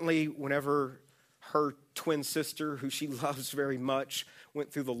 Certainly whenever her twin sister, who she loves very much,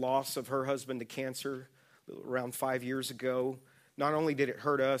 went through the loss of her husband to cancer around 5 years ago. Not only did it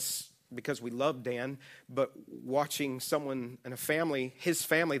hurt us because we love Dan, but watching someone in a family, his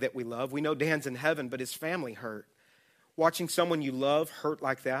family that we love, we know Dan's in heaven, but his family hurt. Watching someone you love hurt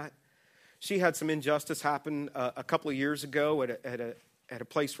like that. She had some injustice happen a couple of years ago at a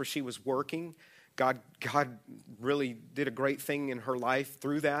place where she was working. God really did a great thing in her life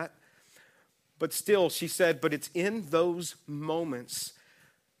through that. But still, she said, but it's in those moments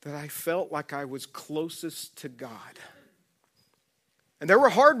that I felt like I was closest to God. And there were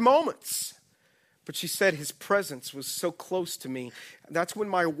hard moments, but she said his presence was so close to me. That's when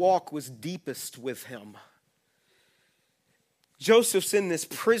my walk was deepest with him. Joseph's in this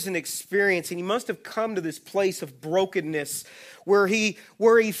prison experience, and he must have come to this place of brokenness where he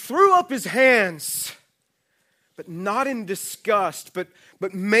threw up his hands, but not in disgust, but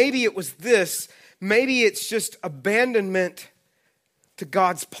maybe it was this. Maybe it's just abandonment to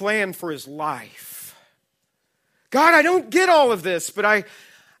God's plan for his life. God, I don't get all of this, but I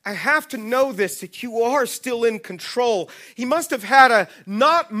have to know this, that you are still in control. He must have had a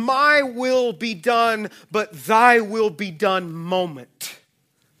not my will be done, but thy will be done moment.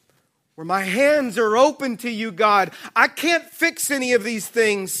 Where my hands are open to you, God. I can't fix any of these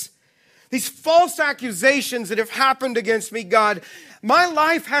things. These false accusations that have happened against me, God. My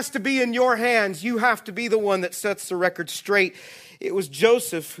life has to be in your hands. You have to be the one that sets the record straight. It was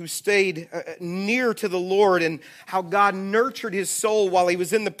Joseph who stayed near to the Lord, and how God nurtured his soul while he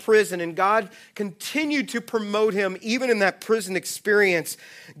was in the prison, and God continued to promote him even in that prison experience.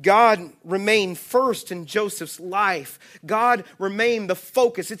 God remained first in Joseph's life. God remained the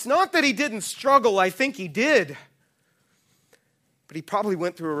focus. It's not that he didn't struggle. I think he did. But he probably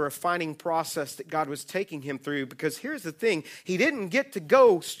went through a refining process that God was taking him through, because here's the thing. He didn't get to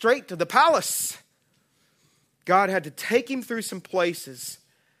go straight to the palace. God had to take him through some places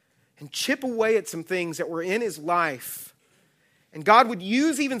and chip away at some things that were in his life. And God would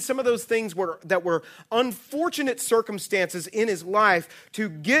use even some of those things that were unfortunate circumstances in his life to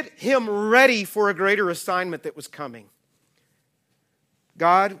get him ready for a greater assignment that was coming.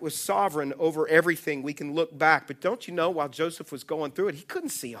 God was sovereign over everything. We can look back, but don't you know, while Joseph was going through it, he couldn't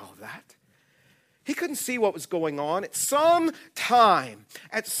see all of that. He couldn't see what was going on. At some time,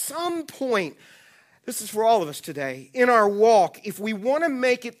 at some point, this is for all of us today. In our walk, if we want to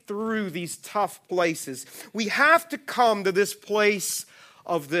make it through these tough places, we have to come to this place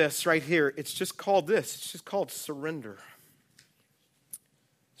of this right here. It's just called this. It's just called surrender.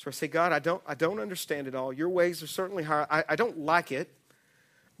 So I say, God, I don't understand it all. Your ways are certainly higher. I don't like it.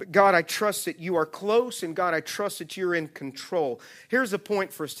 But God, I trust that you are close, and God, I trust that you're in control. Here's the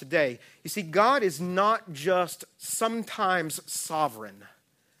point for us today. You see, God is not just sometimes sovereign.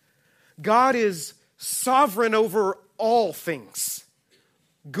 God is sovereign over all things.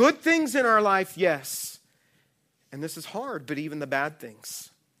 Good things in our life, yes. And this is hard, but even the bad things.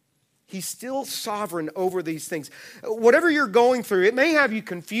 He's still sovereign over these things. Whatever you're going through, it may have you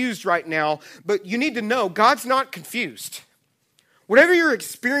confused right now, but you need to know God's not confused. Whatever you're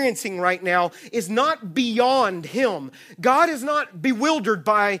experiencing right now is not beyond him. God is not bewildered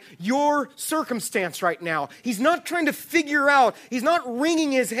by your circumstance right now. He's not trying to figure out, he's not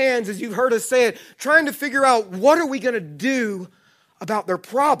wringing his hands, as you've heard us say it, trying to figure out what are we going to do about their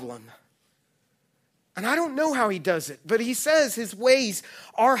problem. And I don't know how he does it, but he says his ways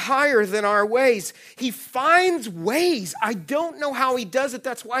are higher than our ways. He finds ways. I don't know how he does it.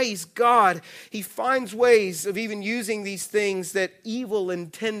 That's why he's God. He finds ways of even using these things that evil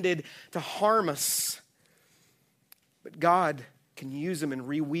intended to harm us. But God can use them and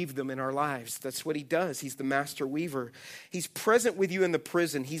reweave them in our lives. That's what he does. He's the master weaver. He's present with you in the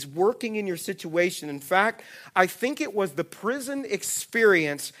prison. He's working in your situation. In fact, I think it was the prison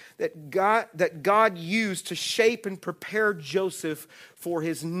experience that God used to shape and prepare Joseph for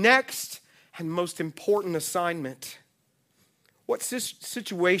his next and most important assignment. What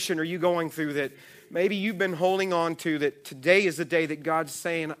situation are you going through that maybe you've been holding on to, that today is the day that God's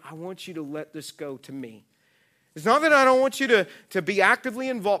saying, I want you to let this go to me? It's not that I don't want you to be actively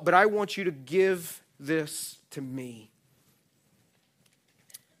involved, but I want you to give this to me.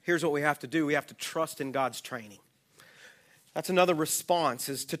 Here's what we have to do. We have to trust in God's training. That's another response,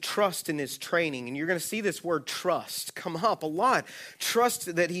 is to trust in his training. And you're going to see this word trust come up a lot.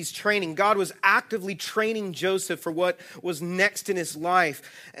 Trust that he's training. God was actively training Joseph for what was next in his life.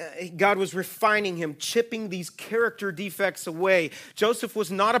 God was refining him, chipping these character defects away. Joseph was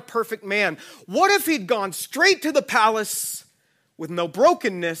not a perfect man. What if he'd gone straight to the palace with no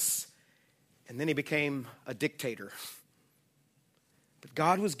brokenness, and then he became a dictator? But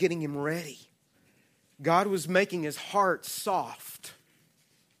God was getting him ready. God was making his heart soft.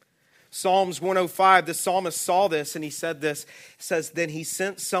 Psalms 105, the psalmist saw this and he said this. It says, then he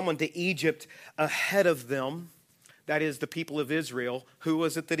sent someone to Egypt ahead of them. That is the people of Israel. Who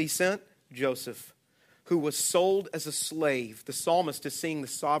was it that he sent? Joseph, who was sold as a slave. The psalmist is seeing the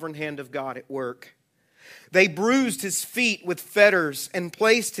sovereign hand of God at work. They bruised his feet with fetters and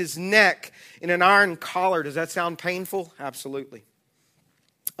placed his neck in an iron collar. Does that sound painful? Absolutely.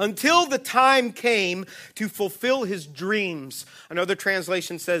 Until the time came to fulfill his dreams. Another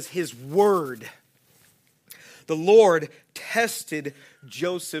translation says his word. The Lord tested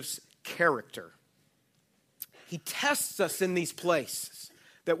Joseph's character. He tests us in these places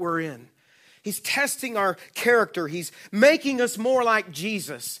that we're in. He's testing our character. He's making us more like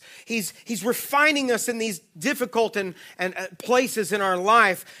Jesus. He's refining us in these difficult and places in our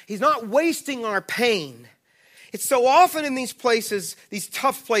life. He's not wasting our pain. It's so often in these places, these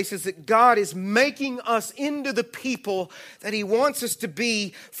tough places, that God is making us into the people that He wants us to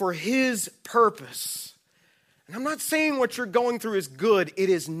be for His purpose. And I'm not saying what you're going through is good. It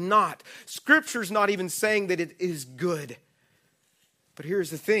is not. Scripture's not even saying that it is good. But here's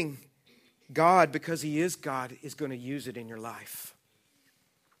the thing. God, because He is God, is going to use it in your life.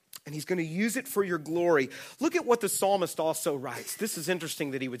 And He's going to use it for your glory. Look at what the psalmist also writes. This is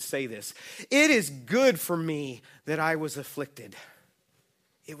interesting that he would say this. It is good for me that I was afflicted.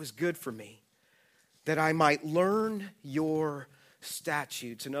 It was good for me that I might learn your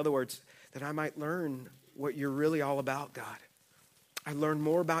statutes. In other words, that I might learn what you're really all about, God. I learn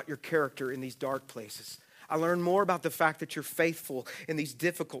more about your character in these dark places. I learn more about the fact that you're faithful in these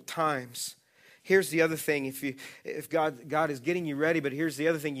difficult times. Here's the other thing, if God is getting you ready, but here's the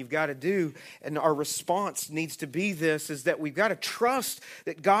other thing you've got to do, and our response needs to be this, is that we've got to trust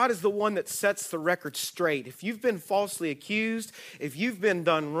that God is the one that sets the record straight. If you've been falsely accused, if you've been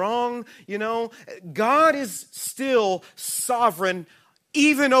done wrong, God is still sovereign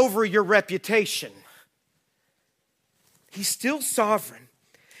even over your reputation. He's still sovereign.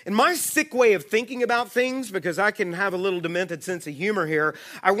 And my sick way of thinking about things, because I can have a little demented sense of humor here,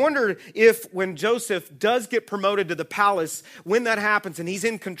 I wonder if when Joseph does get promoted to the palace, when that happens and he's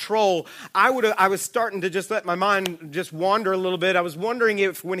in control, I was starting to just let my mind just wander a little bit. I was wondering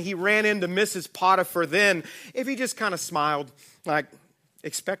if when he ran into Mrs. Potiphar then, if he just kind of smiled, like,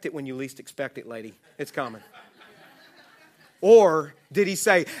 expect it when you least expect it, lady. It's coming. Or did he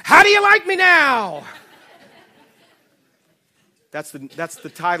say, how do you like me now? That's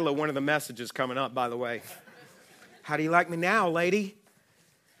the title of one of the messages coming up, by the way. How do you like me now, lady?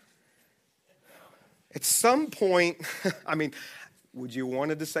 At some point, would you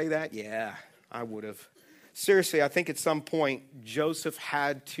wanted to say that? Yeah, I would have. Seriously, I think at some point, Joseph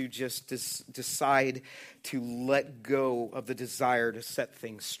had to just decide to let go of the desire to set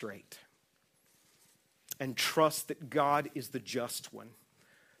things straight. And trust that God is the just one.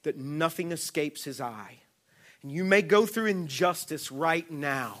 That nothing escapes His eye. And you may go through injustice right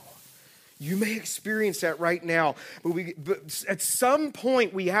now. You may experience that right now. But at some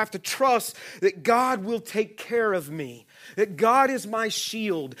point, we have to trust that God will take care of me. That God is my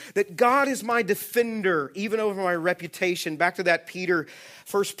shield. That God is my defender, even over my reputation. Back to that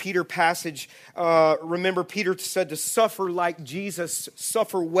 1 Peter passage. Remember, Peter said to suffer like Jesus,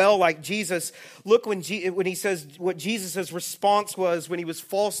 suffer well like Jesus. Look when he says what Jesus' response was when he was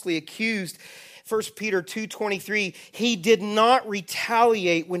falsely accused. 1 Peter 2:23, he did not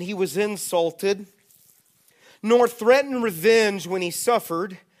retaliate when he was insulted, nor threaten revenge when he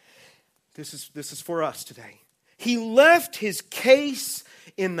suffered. This is for us today. He left his case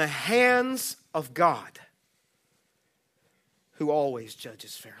in the hands of God, who always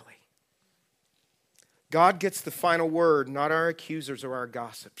judges fairly. God gets the final word, not our accusers or our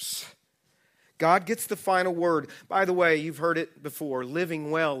gossips. God gets the final word. By the way, you've heard it before.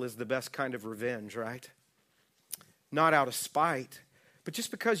 Living well is the best kind of revenge, right? Not out of spite, but just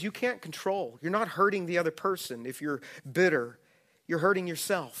because you can't control. You're not hurting the other person. If you're bitter, you're hurting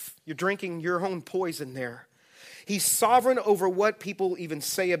yourself. You're drinking your own poison there. He's sovereign over what people even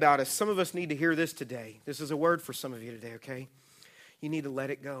say about us. Some of us need to hear this today. This is a word for some of you today, okay? You need to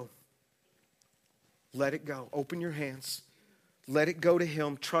let it go. Let it go. Open your hands. Let it go to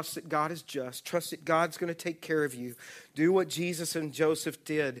Him. Trust that God is just. Trust that God's going to take care of you. Do what Jesus and Joseph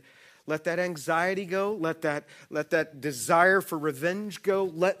did. Let that anxiety go. Let that desire for revenge go.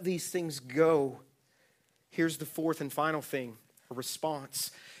 Let these things go. Here's the fourth and final thing. A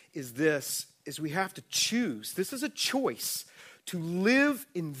response is this, is we have to choose. This is a choice to live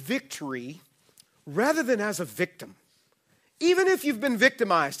in victory rather than as a victim. Even if you've been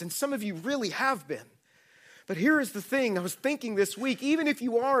victimized, and some of you really have been. But here is the thing, I was thinking this week, even if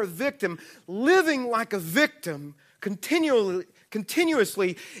you are a victim, living like a victim continually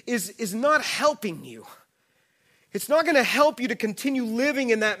continuously is not helping you. It's not going to help you to continue living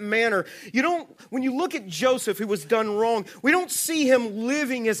in that manner. When you look at Joseph, who was done wrong, we don't see him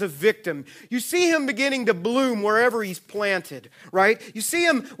living as a victim. You see him beginning to bloom wherever he's planted, right?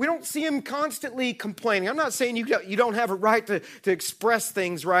 We don't see him constantly complaining. I'm not saying you don't have a right to express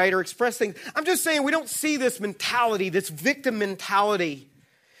things, right, or express things. I'm just saying we don't see this mentality, this victim mentality.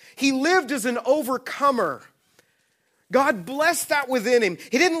 He lived as an overcomer. God blessed that within him.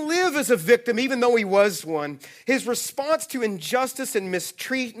 He didn't live as a victim, even though he was one. His response to injustice and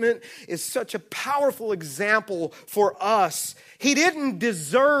mistreatment is such a powerful example for us. He didn't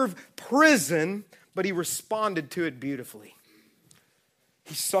deserve prison, but he responded to it beautifully.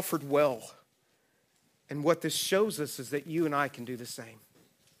 He suffered well. And what this shows us is that you and I can do the same.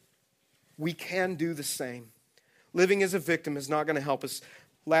 We can do the same. Living as a victim is not going to help us.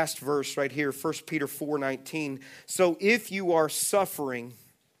 Last verse right here, 1 Peter 4:19. So if you are suffering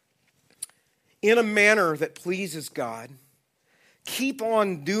in a manner that pleases God, keep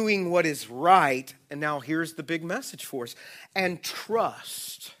on doing what is right. And now here's the big message for us. And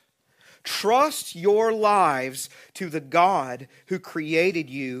trust. Trust your lives to the God who created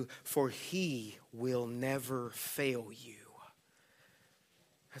you, for He will never fail you.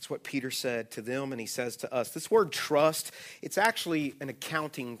 That's what Peter said to them, and he says to us. This word trust, it's actually an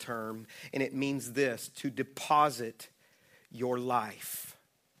accounting term, and it means this: to deposit your life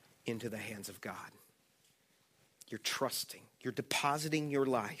into the hands of God. You're trusting. You're depositing your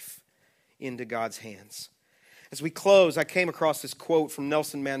life into God's hands. As we close, I came across this quote from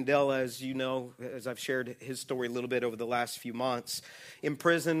Nelson Mandela, as you know, as I've shared his story a little bit over the last few months.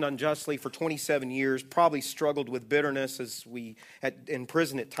 Imprisoned unjustly for 27 years, probably struggled with bitterness in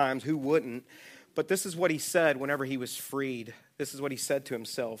prison at times. Who wouldn't? But this is what he said whenever he was freed. This is what he said to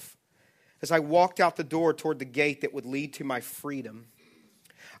himself. As I walked out the door toward the gate that would lead to my freedom,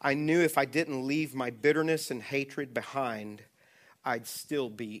 I knew if I didn't leave my bitterness and hatred behind, I'd still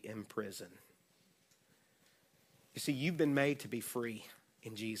be in prison. You see, you've been made to be free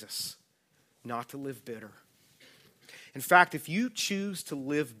in Jesus, not to live bitter. In fact, if you choose to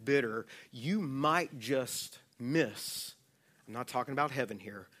live bitter, you might just miss, I'm not talking about heaven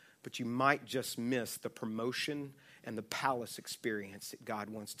here, but you might just miss the promotion and the palace experience that God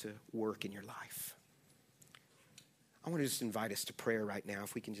wants to work in your life. I want to just invite us to prayer right now,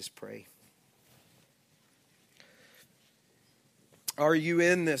 if we can just pray. Are you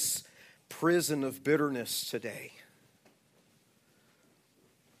in this prison of bitterness today?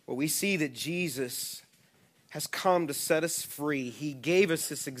 Well, we see that Jesus has come to set us free. He gave us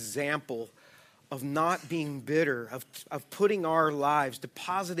this example of not being bitter, of putting our lives,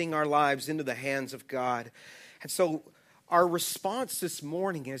 depositing our lives into the hands of God. And so our response this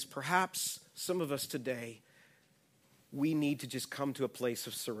morning is, perhaps some of us today, we need to just come to a place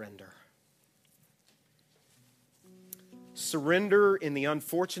of surrender. Surrender in the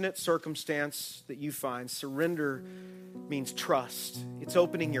unfortunate circumstance that you find. Surrender means trust. It's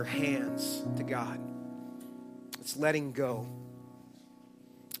opening your hands to God. It's letting go.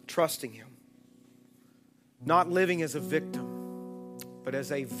 Trusting Him. Not living as a victim, but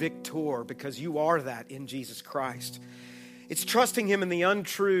as a victor, because you are that in Jesus Christ. It's trusting Him in the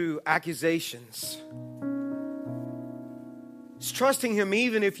untrue accusations. It's trusting Him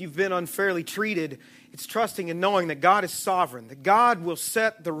even if you've been unfairly treated. It's trusting and knowing that God is sovereign, that God will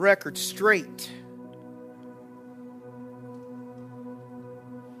set the record straight.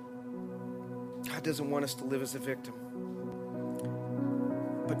 God doesn't want us to live as a victim,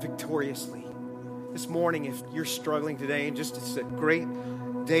 but victoriously. This morning, if you're struggling today, and just it's a great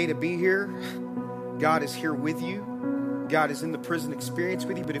day to be here, God is here with you. God is in the prison experience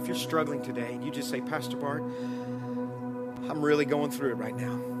with you. But if you're struggling today and you just say, Pastor Bart, I'm really going through it right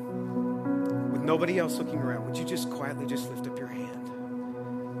now, with nobody else looking around, would you just quietly just lift up your hand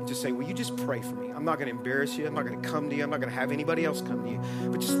and just say, will you just pray for me? I'm not going to embarrass you. I'm not going to come to you. I'm not going to have anybody else come to you.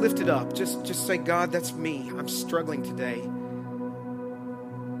 But just lift it up. Just say, God, that's me. I'm struggling today.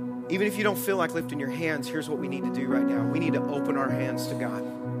 Even if you don't feel like lifting your hands, here's what we need to do right now. We need to open our hands to God.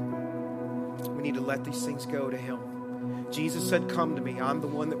 We need to let these things go to Him. Jesus said, come to me. I'm the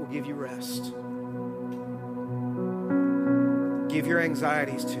one that will give you rest. Give your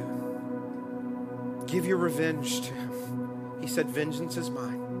anxieties to Him. Give your revenge to Him. He said, vengeance is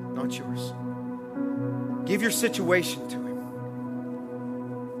mine, not yours. Give your situation to Him.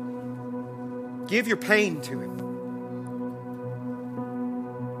 Give your pain to Him.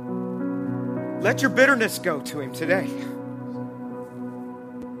 Let your bitterness go to Him today.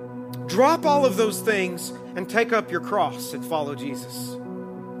 Drop all of those things and take up your cross and follow Jesus.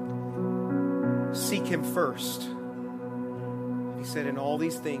 Seek Him first. He said, and all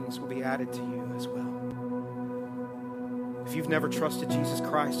these things will be added to you as well. If you've never trusted Jesus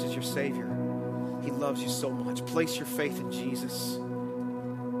Christ as your Savior, He loves you so much. Place your faith in Jesus.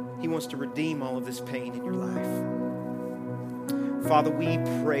 He wants to redeem all of this pain in your life. Father, we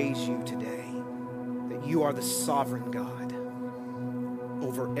praise you today that you are the sovereign God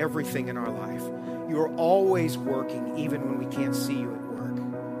over everything in our life. You are always working even when we can't see you at work.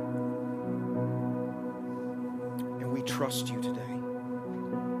 And we trust you today.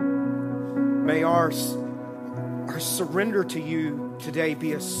 May our surrender to you today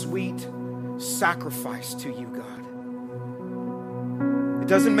be a sweet sacrifice to you, God. It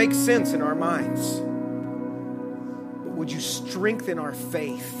doesn't make sense in our minds, but would you strengthen our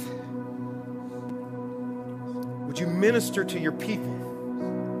faith? Would you minister to your people?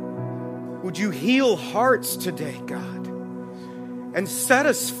 Would you heal hearts today, God? And set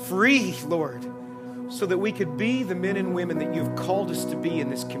us free, Lord, so that we could be the men and women that you've called us to be in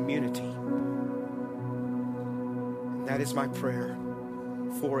this community. And that is my prayer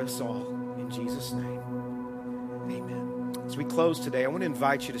for us all. In Jesus' name, amen. As we close today, I want to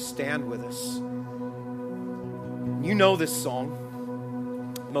invite you to stand with us. You know this song.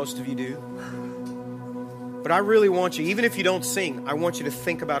 Most of you do. But I really want you, even if you don't sing, I want you to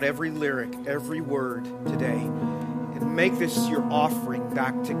think about every lyric, every word today, and make this your offering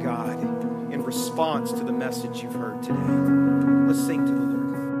back to God in response to the message you've heard today. Let's sing to the Lord.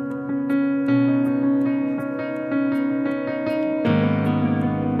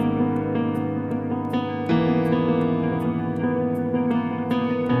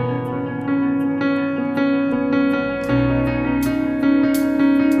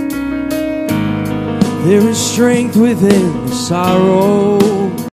 There is strength within the sorrow.